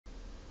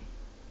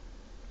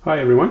Hi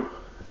everyone,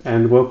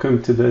 and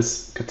welcome to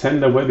this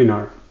Catenda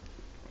webinar,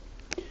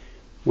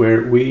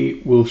 where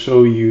we will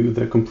show you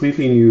the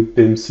completely new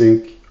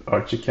Bimsync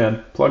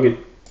Archicad plugin.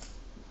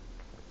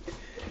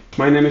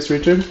 My name is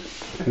Richard,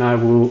 and I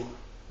will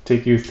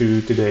take you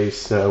through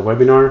today's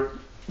webinar,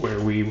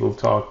 where we will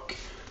talk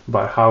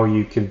about how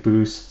you can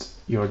boost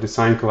your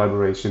design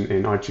collaboration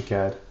in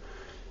Archicad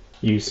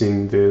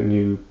using the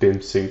new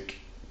Bimsync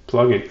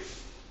plugin.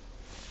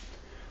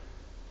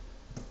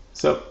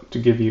 So, to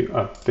give you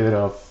a bit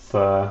of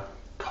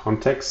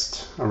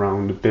context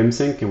around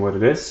Bimsync and what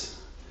it is,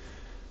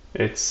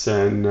 it's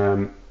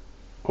an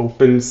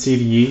open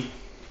CDE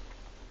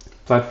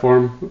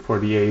platform for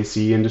the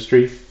AECOO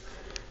industry,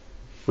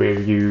 where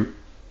you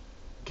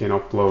can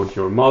upload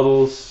your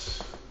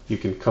models, you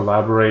can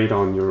collaborate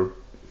on your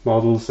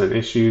models and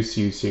issues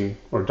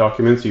or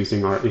documents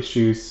using our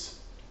issues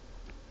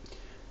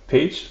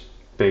page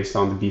based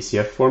on the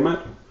BCF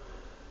format.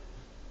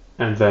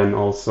 And then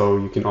also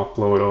you can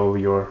upload all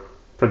your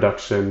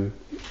production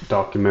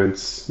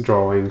documents,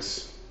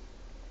 drawings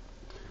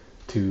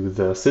to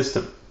the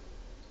system.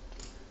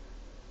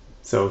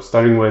 So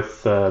starting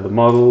with the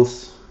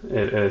models,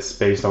 it is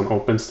based on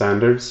open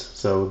standards.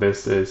 So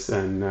this is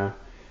an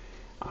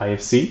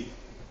IFC.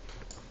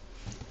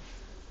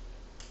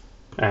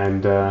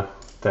 And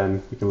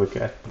then we can look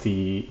at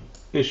the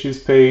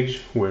issues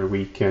page, where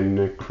we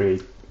can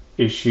create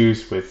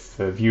issues with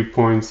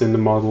viewpoints in the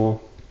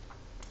model,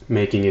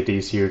 making it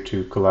easier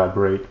to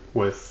collaborate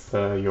with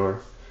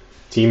your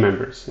team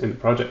members in the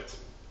project.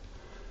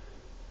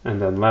 And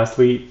then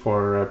lastly,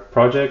 for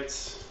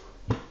projects,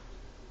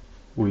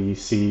 we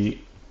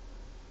see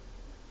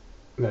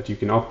that you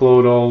can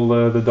upload all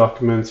the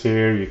documents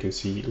here. You can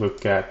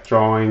look at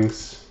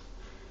drawings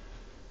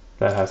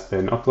that has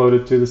been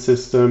uploaded to the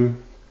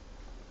system,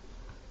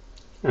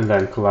 and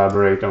then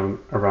collaborate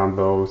around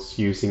those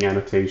using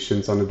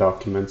annotations on the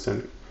documents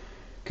and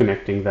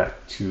connecting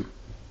that to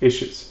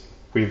issues.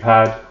 We've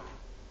had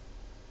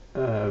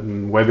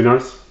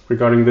webinars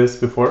regarding this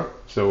before,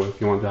 so if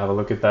you want to have a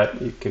look at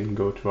that, you can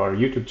go to our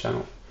YouTube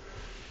channel.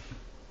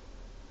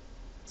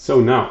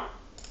 So now,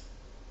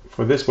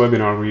 for this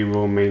webinar, we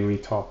will mainly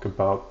talk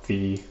about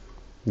the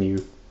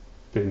new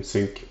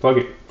Bimsync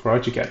plugin for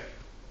Archicad.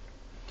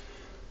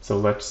 So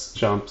let's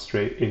jump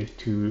straight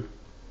into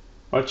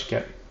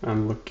Archicad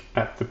and look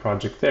at the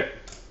project there.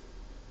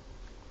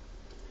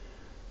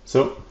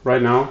 So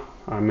right now,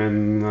 I'm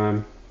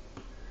in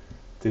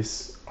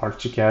this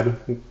Archicad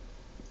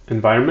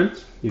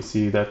environment. You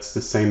see that's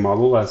the same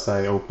model as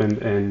I opened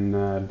in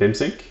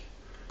Bimsync.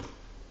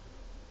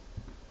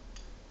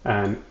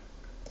 And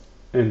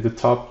in the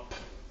top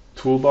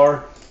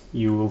toolbar,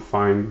 you will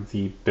find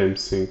the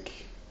Bimsync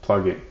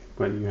plugin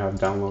when you have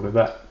downloaded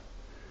that.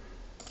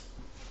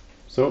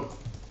 So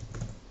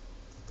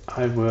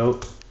I will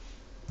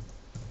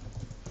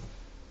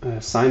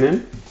sign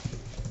in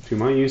to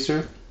my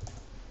user.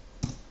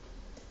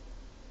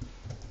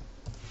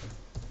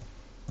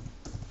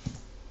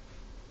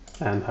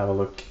 And have a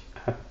look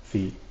at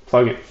the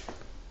plugin.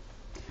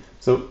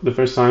 So the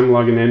first time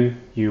logging in,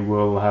 you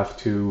will have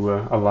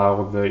to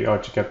allow the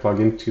Archicad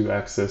plugin to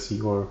access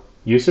your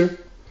user.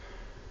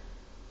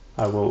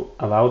 I will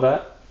allow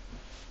that,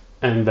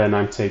 and then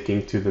I'm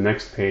taken to the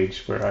next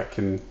page where I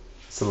can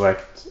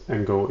select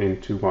and go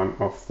into one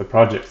of the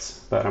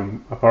projects that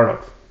I'm a part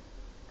of.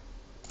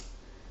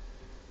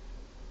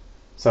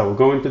 So I will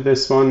go into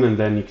this one, and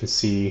then you can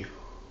see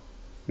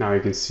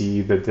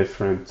the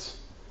different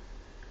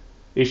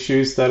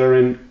issues that are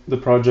in the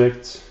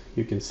project.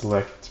 You can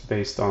select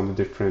based on the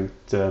different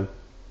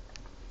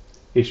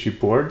issue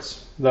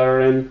boards that are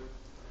in.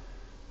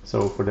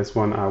 So for this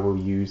one, I will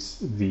use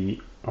the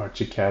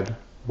Archicad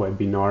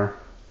Webinar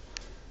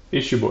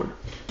issue board.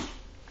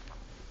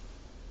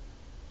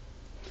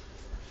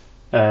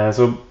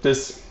 So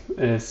this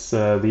is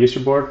the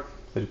issue board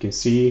that you can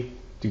see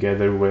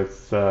together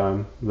with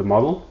the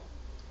model.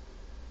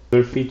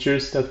 Other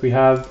features that we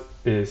have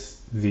is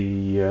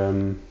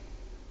the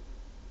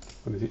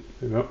there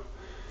we go.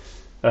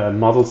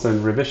 Models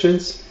and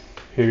revisions.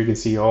 Here you can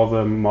see all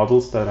the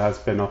models that has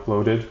been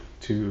uploaded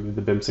to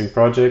the Bimsync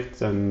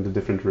project and the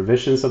different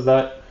revisions of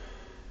that.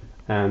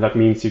 And that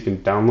means you can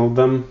download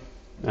them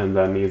and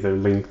then either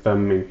link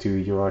them into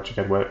your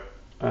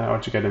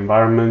Archicad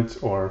environment,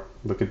 or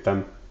look at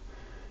them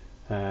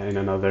in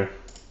another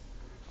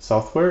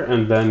software.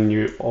 And then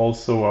you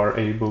also are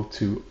able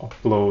to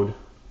upload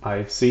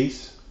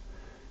IFCs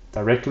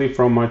directly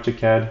from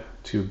Archicad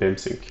to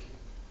Bimsync.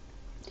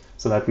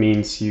 So that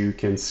means you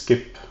can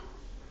skip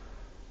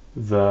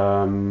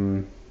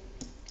the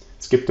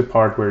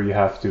part where you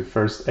have to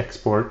first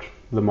export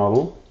the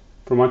model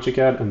from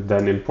Archicad and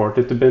then import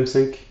it to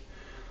Bimsync.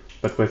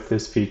 But with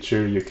this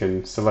feature, you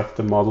can select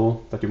the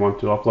model that you want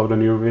to upload a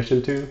new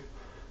revision to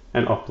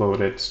and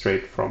upload it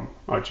straight from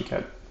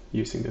Archicad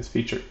using this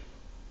feature.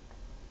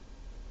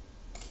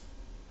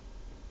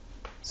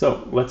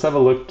 So let's have a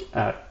look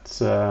at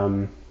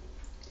an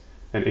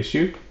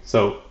issue.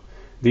 So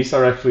these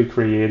are actually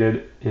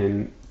created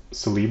in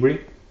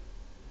Solibri,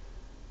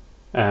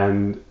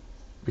 and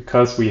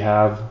because we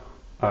have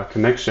a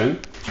connection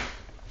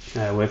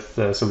with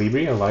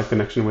Solibri, a live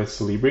connection with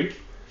Solibri,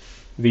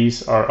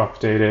 these are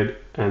updated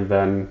and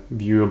then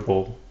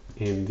viewable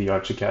in the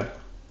Archicad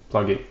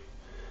plugin,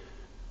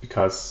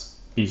 because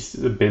the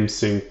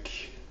Bimsync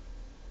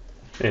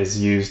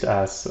is used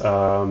as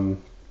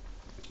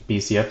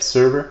BCF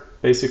server,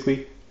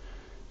 basically.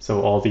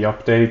 So all the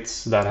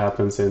updates that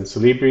happens in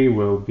Solibri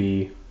will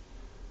be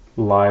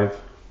live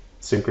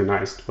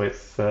synchronized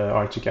with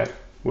Archicad,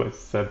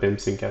 with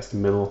Bimsync as the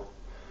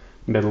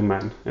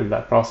middleman in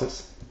that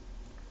process.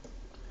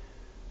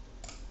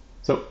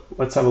 So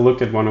let's have a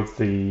look at one of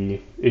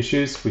the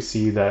issues. We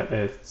see that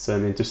it's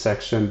an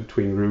intersection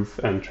between roof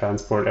and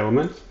transport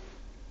element.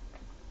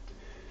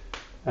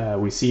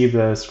 We see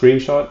the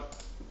screenshot.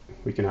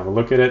 We can have a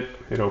look at it.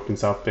 It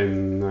opens up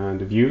in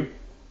the view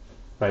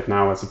right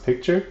now as a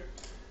picture.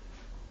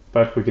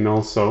 But we can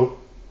also,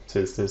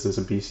 since this is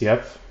a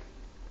BCF,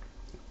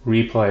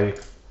 replay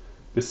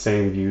the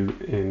same view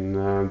in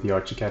the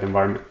Archicad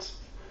environment.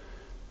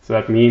 So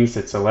that means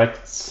it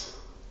selects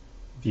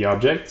the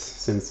objects,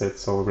 since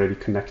it's already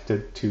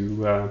connected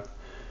to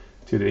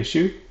the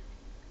issue,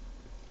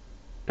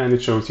 and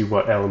it shows you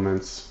what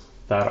elements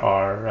that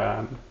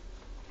are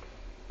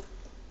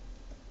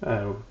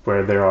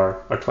where there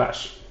are a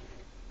clash.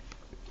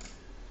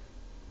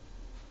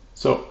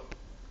 So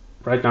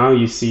right now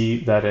you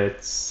see that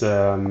it's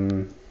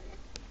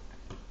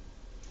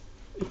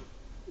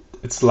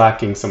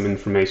lacking some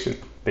information,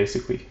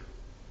 basically.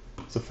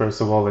 So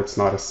first of all, it's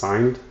not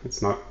assigned,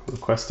 it's not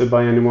requested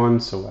by anyone,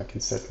 so I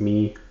can set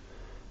me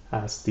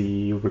as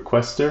the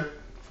requester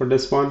for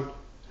this one.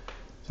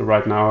 So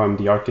right now I'm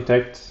the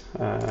architect.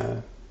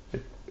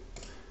 It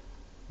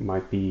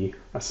might be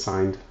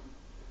assigned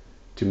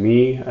to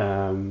me.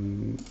 Here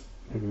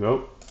we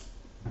go.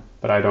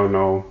 But I don't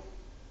know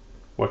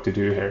what to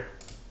do here.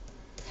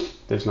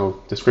 There's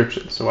no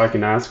description, so I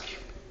can ask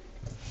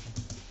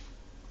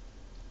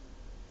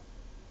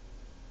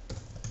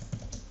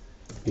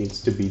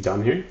needs to be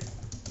done here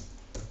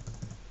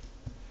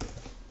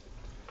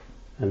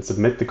and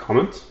submit the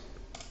comment.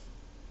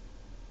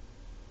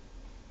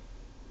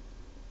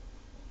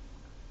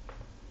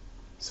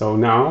 So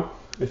now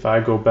if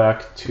I go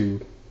back to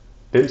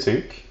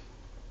Bimsync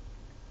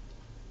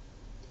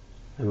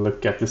and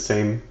look at the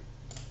same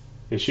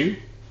issue,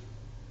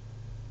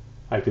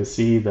 I can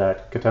see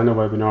that Catenda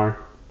Webinar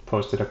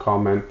posted a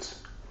comment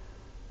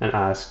and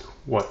asked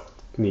what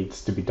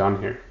needs to be done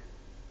here.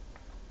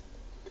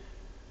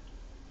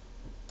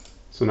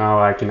 So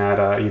now I can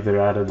either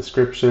add a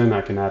description,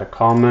 I can add a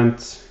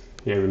comment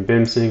here in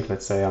Bimsync.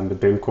 Let's say I'm the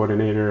BIM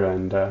coordinator,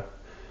 and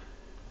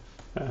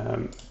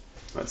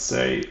let's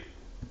say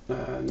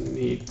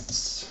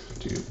needs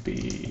to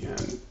be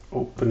an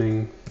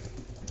opening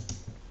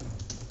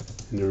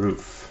in the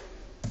roof.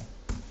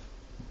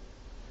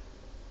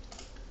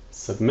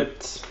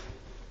 Submit.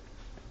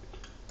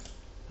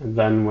 And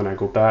then when I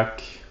go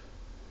back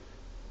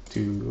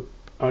to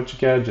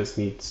Archicad, just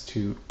needs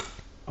to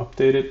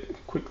update it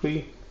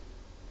quickly.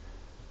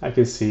 I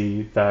can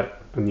see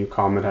that a new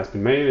comment has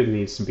been made. It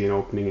needs to be an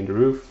opening in the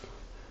roof.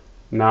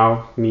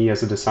 Now, me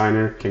as a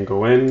designer can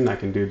go in, I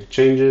can do the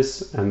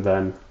changes, and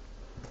then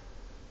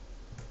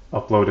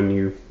upload a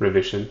new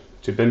revision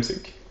to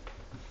Bimsync.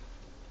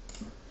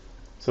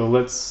 So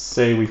let's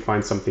say we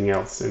find something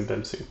else in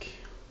Bimsync.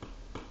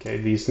 Okay,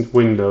 these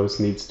windows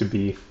needs to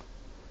be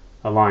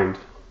aligned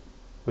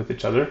with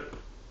each other.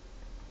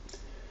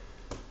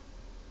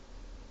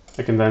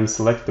 I can then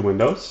select the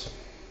windows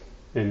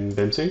in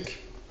Bimsync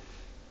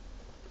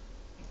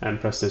and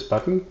press this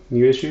button,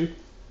 new issue,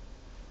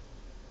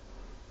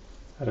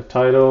 add a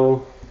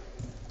title,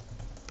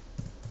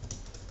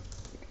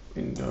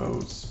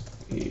 windows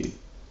need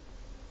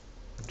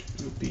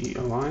to be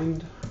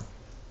aligned,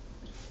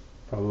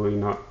 probably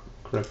not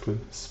correctly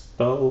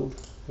spelled,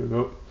 there we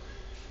go.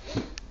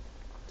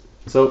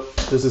 So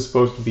this is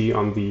supposed to be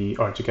on the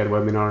Archicad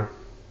Webinar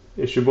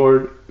issue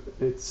board.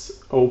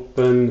 It's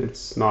open,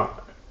 it's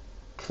not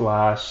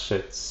clash,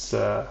 it's,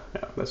 yeah,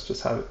 let's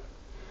just have it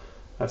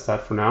as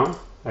that for now.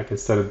 I can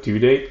set a due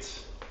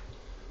date.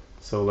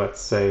 So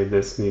let's say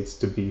this needs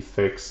to be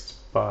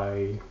fixed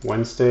by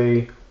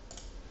Wednesday.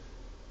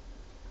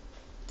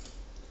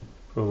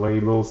 For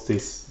labels,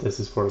 this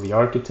is for the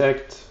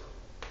architect.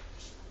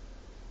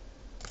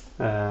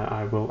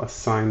 I will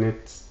assign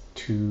it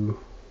to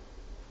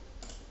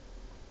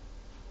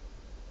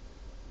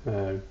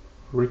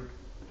Rick.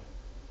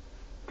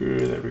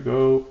 There we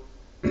go.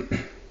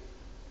 And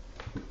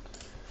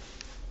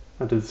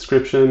the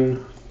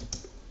description,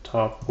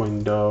 top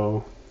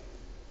window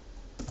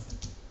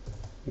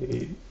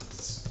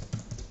needs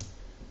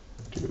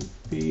to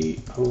be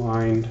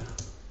aligned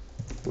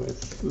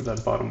with the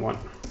bottom one.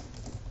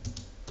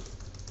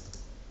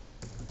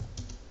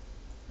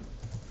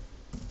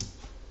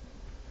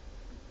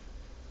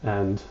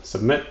 And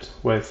submit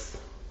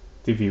with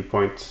the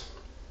viewpoint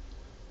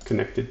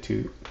connected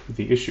to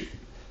the issue.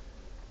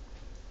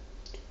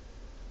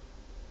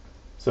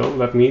 So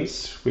that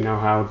means we now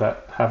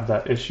have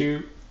that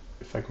issue.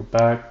 If I go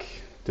back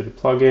to the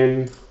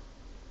plugin,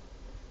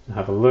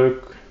 have a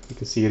look. You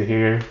can see it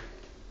here.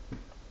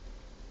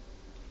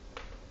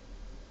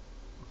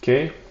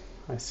 Okay,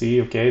 I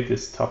see. Okay,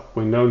 this top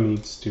window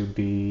needs to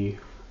be,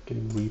 I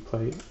can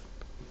replay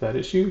that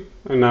issue.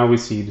 And now we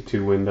see the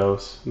two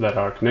windows that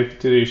are connected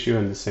to the issue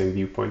and the same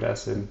viewpoint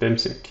as in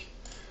Bimsync.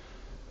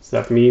 So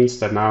that means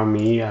that now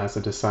me as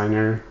a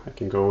designer, I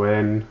can go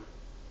in,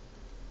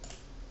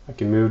 I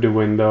can move the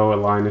window,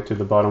 align it to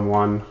the bottom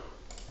one,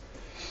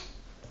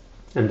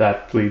 and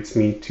that leads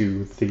me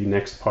to the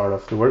next part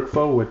of the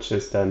workflow, which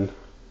is then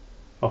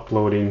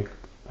uploading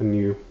a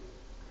new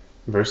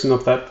version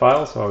of that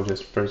file. So I'll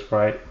just first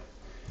write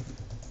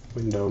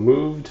window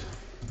moved,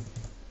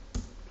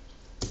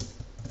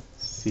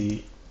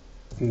 see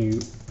new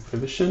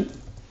revision,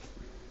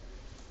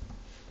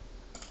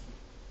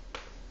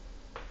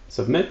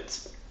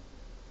 submit.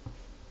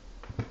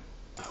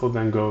 I will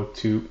then go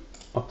to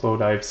upload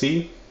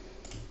IFC.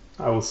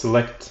 I will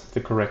select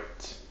the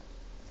correct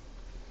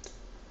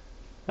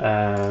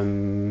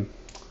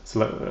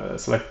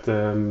select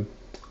the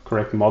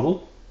correct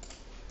model.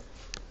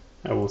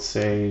 I will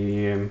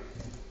say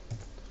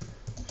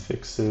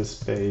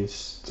fixes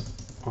based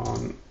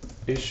on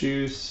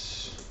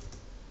issues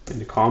in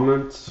the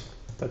comments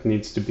that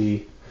needs to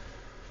be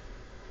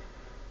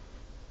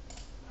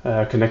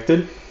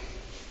connected.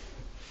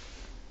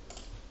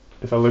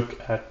 If I look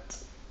at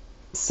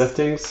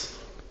settings,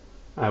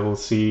 I will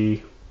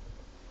see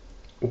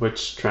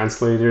which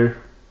translator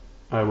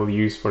I will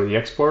use for the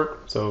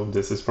export. So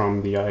this is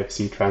from the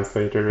IFC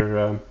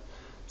translator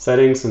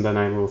settings, and then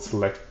I will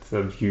select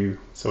the view.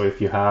 So if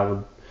you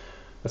have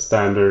a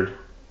standard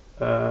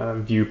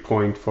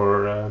viewpoint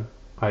for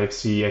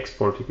IFC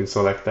export, you can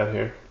select that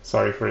here.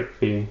 Sorry for it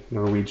being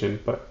Norwegian,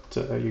 but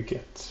you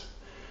get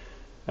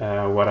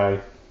what I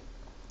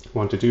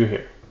want to do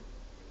here.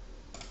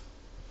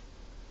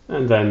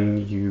 And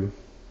then you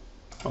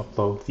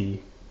upload the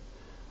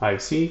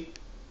IFC.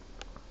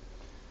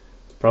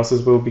 The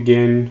process will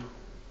begin,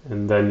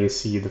 and then you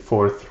see the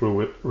fourth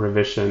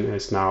revision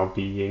is now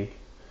being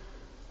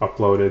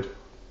uploaded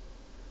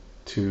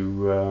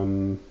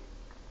to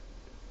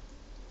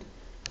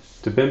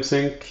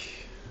Bimsync.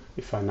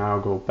 If I now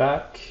go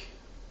back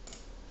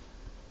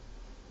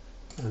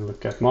and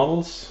look at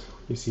models,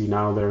 you see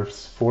now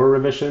there's 4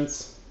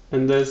 revisions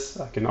in this.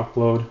 I can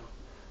upload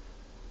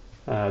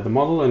the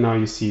model, and now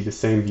you see the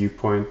same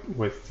viewpoint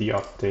with the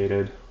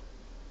updated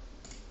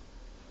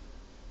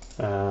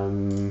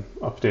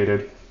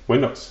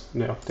windows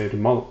and the updated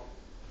model.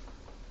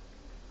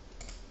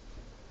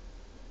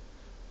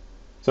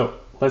 So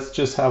let's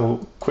just have a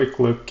quick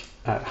look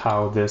at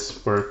how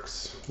this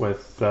works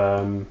with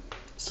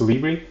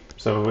Solibri.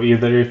 So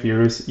either if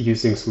you're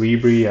using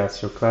Solibri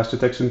as your clash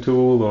detection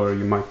tool, or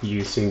you might be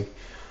using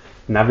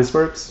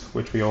Navisworks,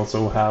 which we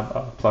also have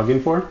a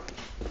plugin for,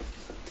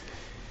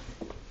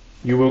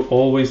 you will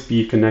always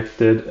be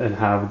connected and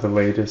have the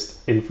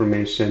latest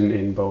information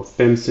in both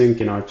Bimsync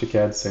and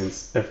Archicad,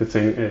 since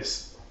everything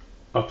is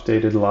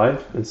updated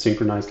live and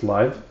synchronized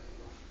live.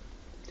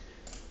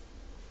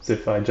 So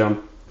if I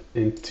jump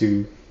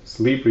into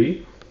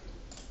Solibri,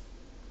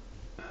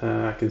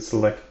 I can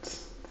select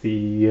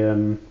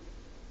the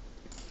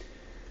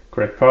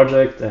correct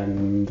project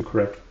and the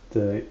correct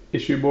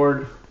issue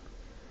board,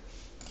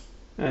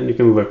 and you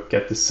can look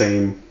at the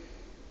same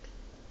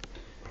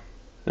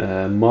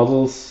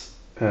models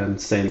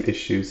and same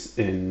issues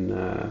in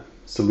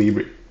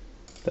Solibri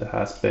that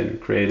has been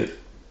created.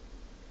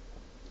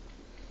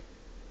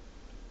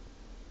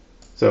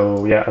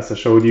 So yeah, as I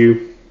showed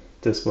you,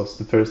 this was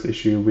the first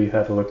issue we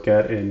had a look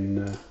at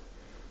in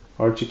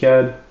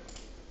Archicad,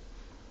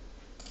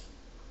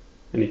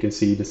 and you can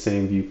see the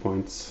same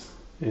viewpoints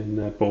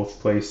in both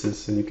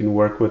places, and you can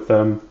work with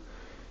them.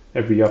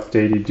 Every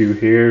update you do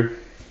here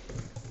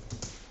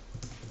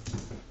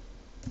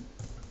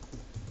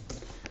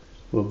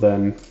will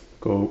then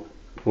go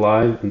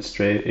live and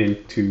straight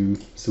into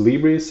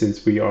Solibri,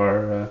 since we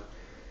are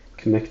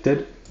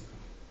connected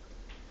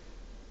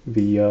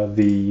via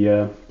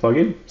the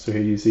plugin. So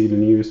here you see the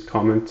newest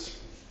comment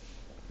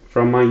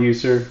from my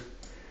user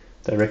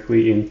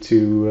directly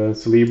into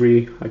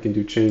Solibri. I can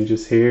do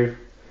changes here.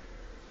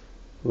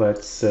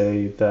 Let's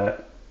say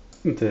that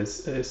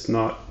this is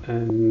not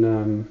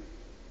an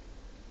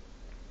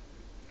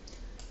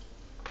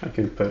I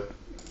can put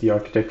the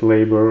architect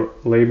label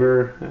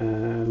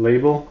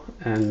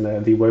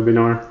and the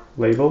webinar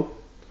label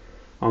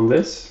on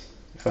this.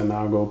 If I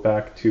now go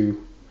back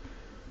to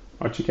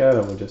Archicad,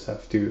 I will just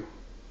have to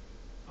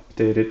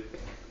update it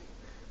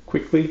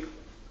quickly.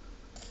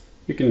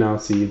 You can now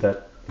see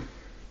that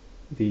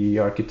the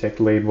architect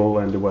label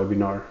and the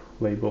webinar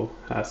label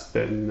has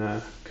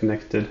been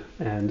connected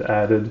and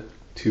added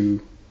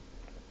to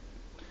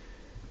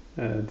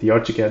the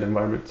Archicad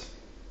environment.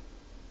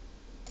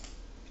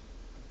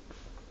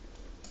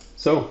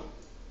 So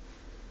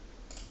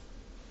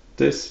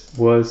this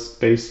was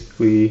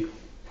basically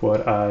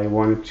what I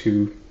wanted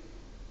to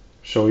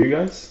show you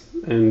guys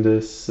in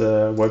this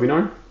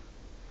webinar.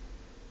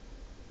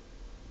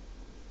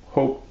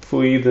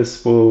 Hopefully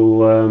this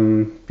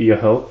will be a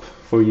help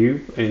for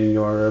you in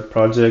your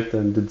project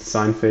and the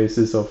design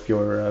phases of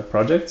your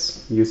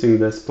projects using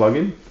this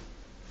plugin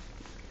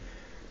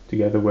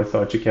together with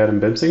Archicad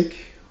and Bimsync.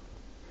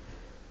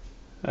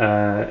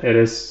 It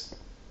is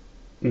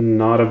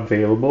not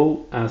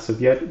available as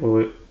of yet,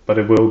 but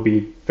it will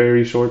be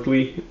very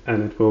shortly,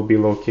 and it will be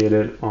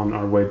located on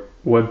our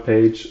web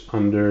page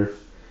under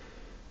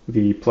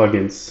the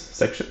plugins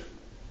section.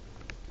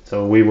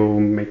 So we will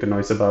make a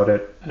noise about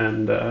it,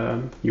 and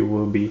you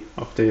will be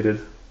updated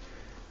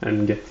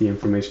and get the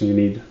information you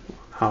need,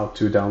 how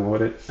to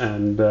download it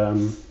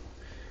and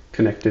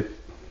connect it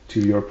to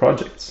your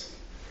projects.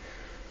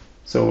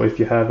 So if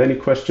you have any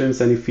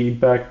questions, any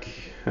feedback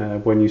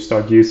when you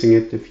start using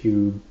it, if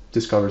you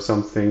discover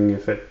something,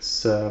 if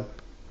it's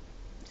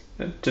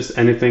just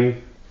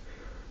anything,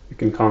 you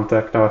can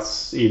contact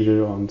us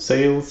either on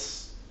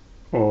sales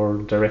or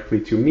directly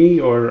to me,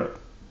 or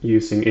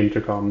using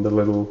intercom, the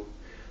little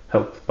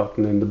help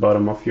button in the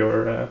bottom of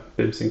your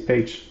Bimsync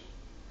page.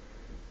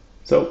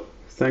 So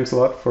thanks a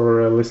lot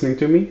for listening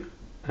to me,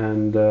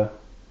 and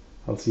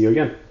I'll see you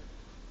again.